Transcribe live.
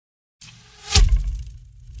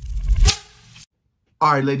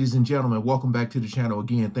All right, ladies and gentlemen, welcome back to the channel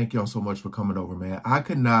again. Thank y'all so much for coming over, man. I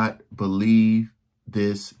could not believe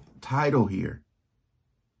this title here.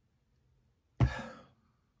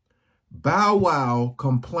 Bow Wow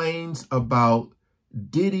complains about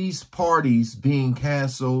Diddy's parties being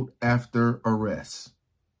canceled after arrest.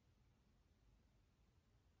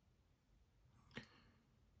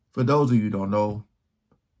 For those of you who don't know,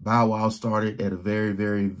 Bow Wow started at a very,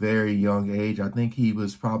 very, very young age. I think he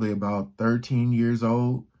was probably about 13 years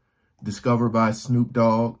old, discovered by Snoop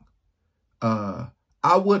Dogg. I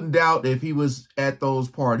wouldn't doubt if he was at those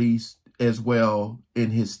parties as well in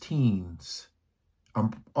his teens.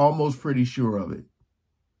 I'm almost pretty sure of it,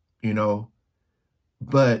 you know.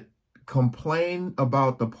 But complain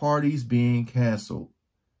about the parties being canceled.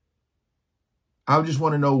 I just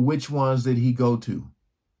want to know which ones did he go to,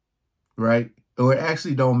 right? Or it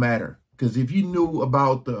actually don't matter. Because if you knew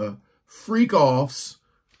about the freak-offs,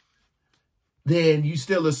 then you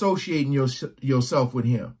still associating yourself with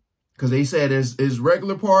him. Because they said it's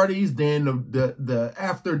regular parties, then the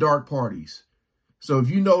after dark parties. So if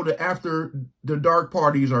you know the after the dark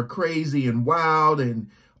parties are crazy and wild and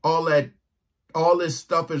all this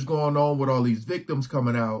stuff is going on with all these victims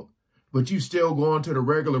coming out, but you still going to the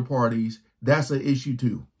regular parties, that's an issue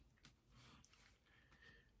too.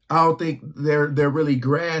 I don't think they're really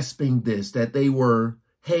grasping this, that they were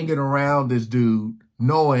hanging around this dude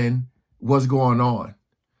knowing what's going on.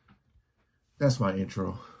 That's my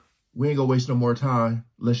intro. We ain't gonna waste no more time.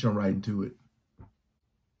 Let's jump right into it.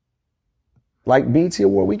 Like BT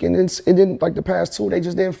Award weekend, it didn't, like the past two, they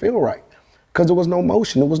just didn't feel right. Because there was no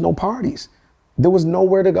motion, there was no parties. There was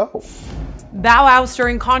nowhere to go. Bow Wow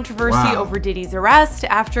stirring controversy over Diddy's arrest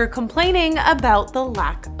after complaining about the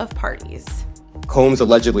lack of parties. Combs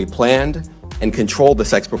allegedly planned and controlled the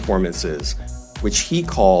sex performances, which he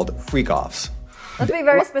called freak-offs. Let's be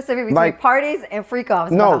very specific between parties and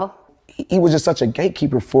freak-offs. No, he was just such a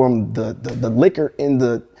gatekeeper from the liquor in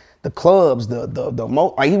the clubs,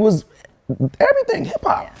 like he was everything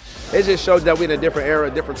hip-hop. Yeah. It just shows that we're in a different era,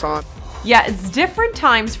 a different time. Yeah, it's different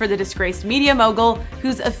times for the disgraced media mogul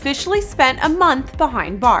who's officially spent a month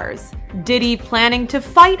behind bars. Diddy planning to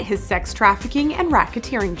fight his sex trafficking and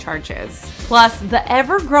racketeering charges. Plus, the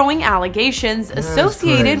ever-growing allegations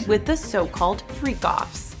associated with the so-called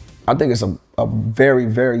freak-offs. I think it's a very,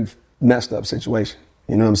 very messed up situation.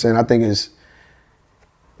 You know what I'm saying? I think it's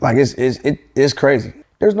like it's crazy.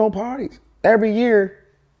 There's no parties. Every year,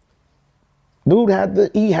 dude had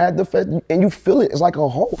the fest, and you feel it. It's like a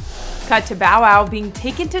hole. Cut to Bow Wow being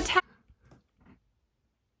taken to task.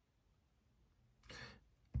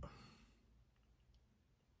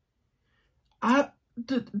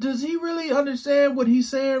 Does he really understand what he's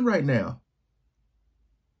saying right now?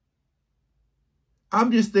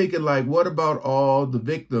 I'm just thinking, like, what about all the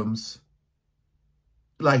victims?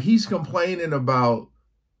 Like, he's complaining about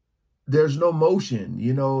there's no motion,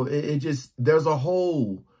 you know, it just, there's a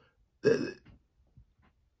hole.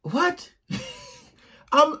 What?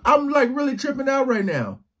 I'm like really tripping out right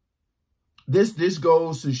now. This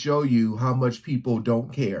goes to show you how much people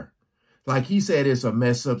don't care. Like he said, it's a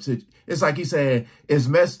mess up situation. It's like he said, it's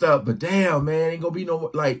messed up, but damn, man, ain't gonna be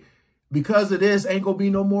no, like, because of this, ain't gonna be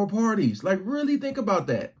no more parties. Like, really think about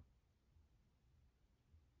that.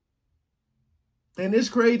 And it's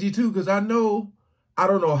crazy too, because I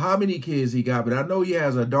don't know how many kids he got, but I know he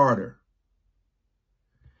has a daughter.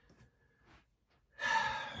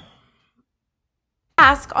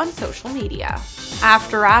 Ask on social media.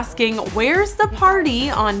 After asking, where's the party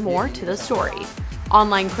on More to the Story?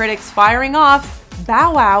 Online critics firing off,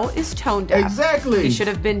 Bow Wow is tone deaf. Exactly. He should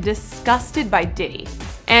have been disgusted by Diddy.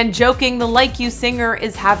 And joking the Like You singer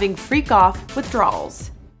is having freak-off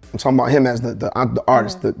withdrawals. I'm talking about him as the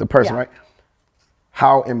artist, the person, right?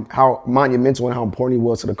 How monumental and how important he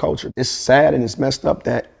was to the culture. It's sad and it's messed up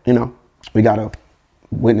that, you know, we gotta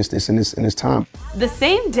witness this in this time. The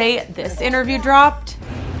same day this interview dropped,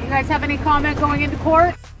 you guys have any comment going into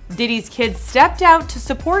court? Diddy's kids stepped out to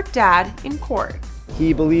support Dad in court.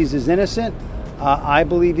 He believes he's innocent. I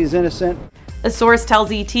believe he's innocent. A source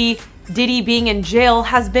tells ET, Diddy being in jail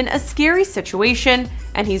has been a scary situation,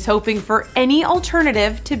 and he's hoping for any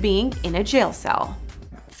alternative to being in a jail cell.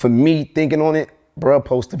 For me, thinking on it, bruh,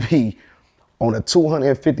 supposed to be on a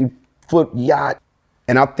 250-foot yacht.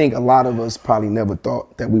 And I think a lot of us probably never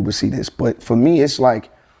thought that we would see this. But for me, it's like,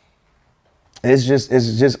 it's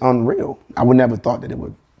just unreal. I would never thought that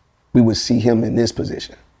we would see him in this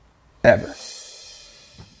position, ever.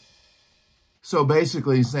 So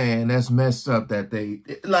basically saying that's messed up that they,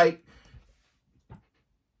 like,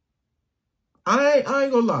 I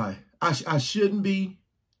ain't gonna lie. I shouldn't be.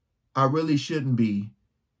 I really shouldn't be.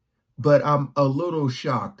 But I'm a little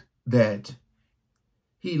shocked that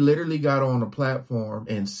he literally got on a platform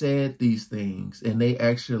and said these things, and they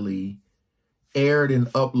actually aired and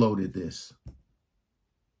uploaded this.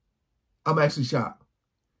 I'm actually shocked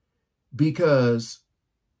because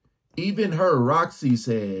even her, Roxy,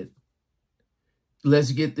 said,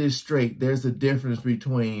 let's get this straight. There's a difference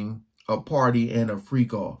between a party and a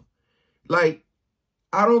freak off. Like,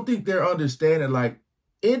 I don't think they're understanding. Like,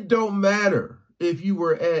 it don't matter if you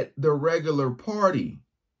were at the regular party.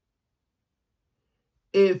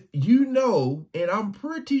 If you know, and I'm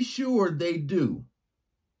pretty sure they do,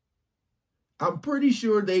 I'm pretty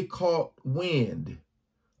sure they caught wind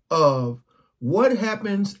of what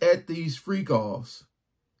happens at these freak-offs,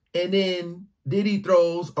 and then Diddy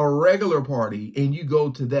throws a regular party and you go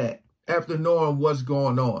to that after knowing what's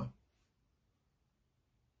going on.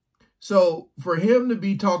 So for him to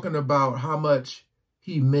be talking about how much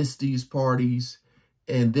he missed these parties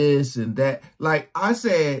and this and that, like I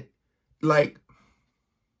said, like,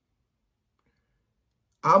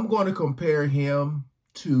 I'm going to compare him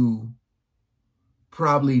to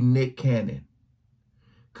probably Nick Cannon.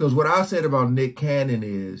 Because what I said about Nick Cannon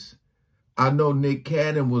is, I know Nick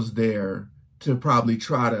Cannon was there to probably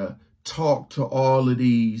try to talk to all of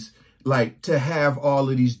these, like to have all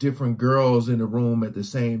of these different girls in the room at the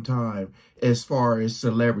same time as far as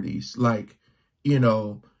celebrities. Like, you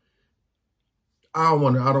know, I don't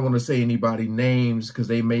want to say anybody names because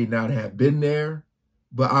they may not have been there,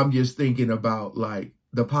 but I'm just thinking about like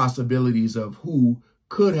the possibilities of who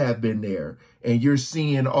could have been there. And you're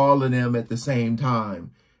seeing all of them at the same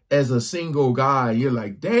time. As a single guy, you're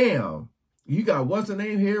like, damn, you got what's the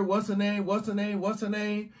name here? What's the name? What's the name? What's the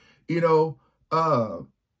name? You know,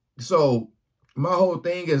 so my whole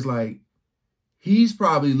thing is like, he's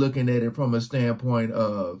probably looking at it from a standpoint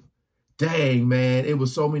of, dang, man, it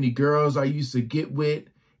was so many girls I used to get with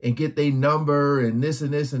and get their number and this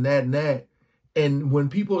and this and that and that. And when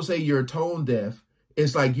people say you're tone deaf,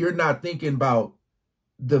 it's like you're not thinking about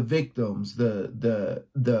the victims, the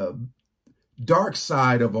dark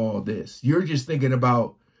side of all this. You're just thinking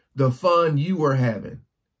about the fun you were having,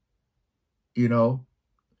 you know?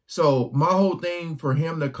 So my whole thing for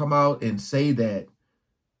him to come out and say that,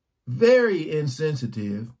 very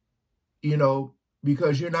insensitive, you know,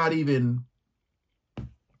 because you're not even,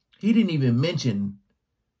 he didn't even mention,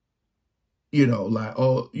 you know, like,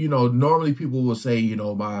 oh, you know, normally people will say, you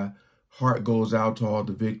know, my heart goes out to all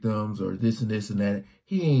the victims or this and this and that.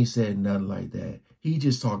 He ain't said nothing like that. He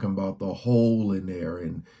just talking about the hole in there.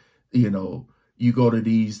 And, you know, you go to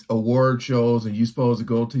these award shows and you're supposed to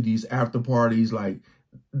go to these after parties. Like,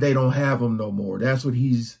 they don't have them no more. That's what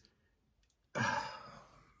he's,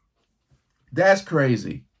 that's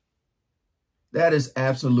crazy. That is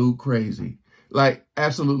absolute crazy. Like,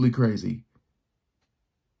 absolutely crazy.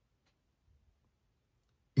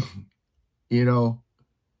 You know,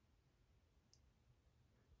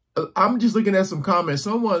 I'm just looking at some comments.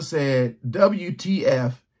 Someone said,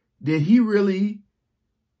 WTF, did he really?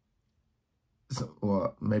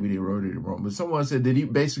 Well, maybe they wrote it wrong, but someone said, did he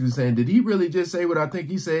basically saying, did he really just say what I think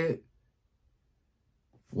he said?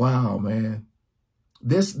 Wow, man.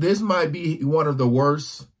 This might be one of the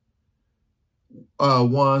worst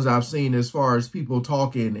ones I've seen as far as people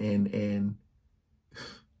talking, and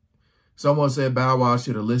someone said Bow Wow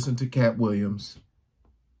should have listened to Cat Williams.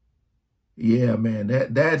 Yeah, man,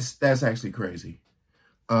 that's actually crazy.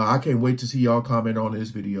 I can't wait to see y'all comment on this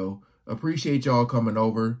video. Appreciate y'all coming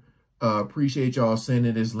over. Appreciate y'all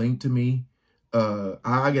sending this link to me.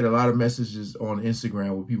 I get a lot of messages on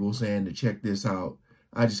Instagram with people saying to check this out.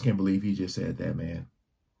 I just can't believe he just said that, man.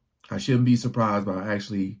 I shouldn't be surprised, but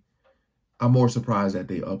I'm more surprised that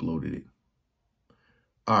they uploaded it.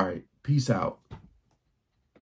 All right, peace out.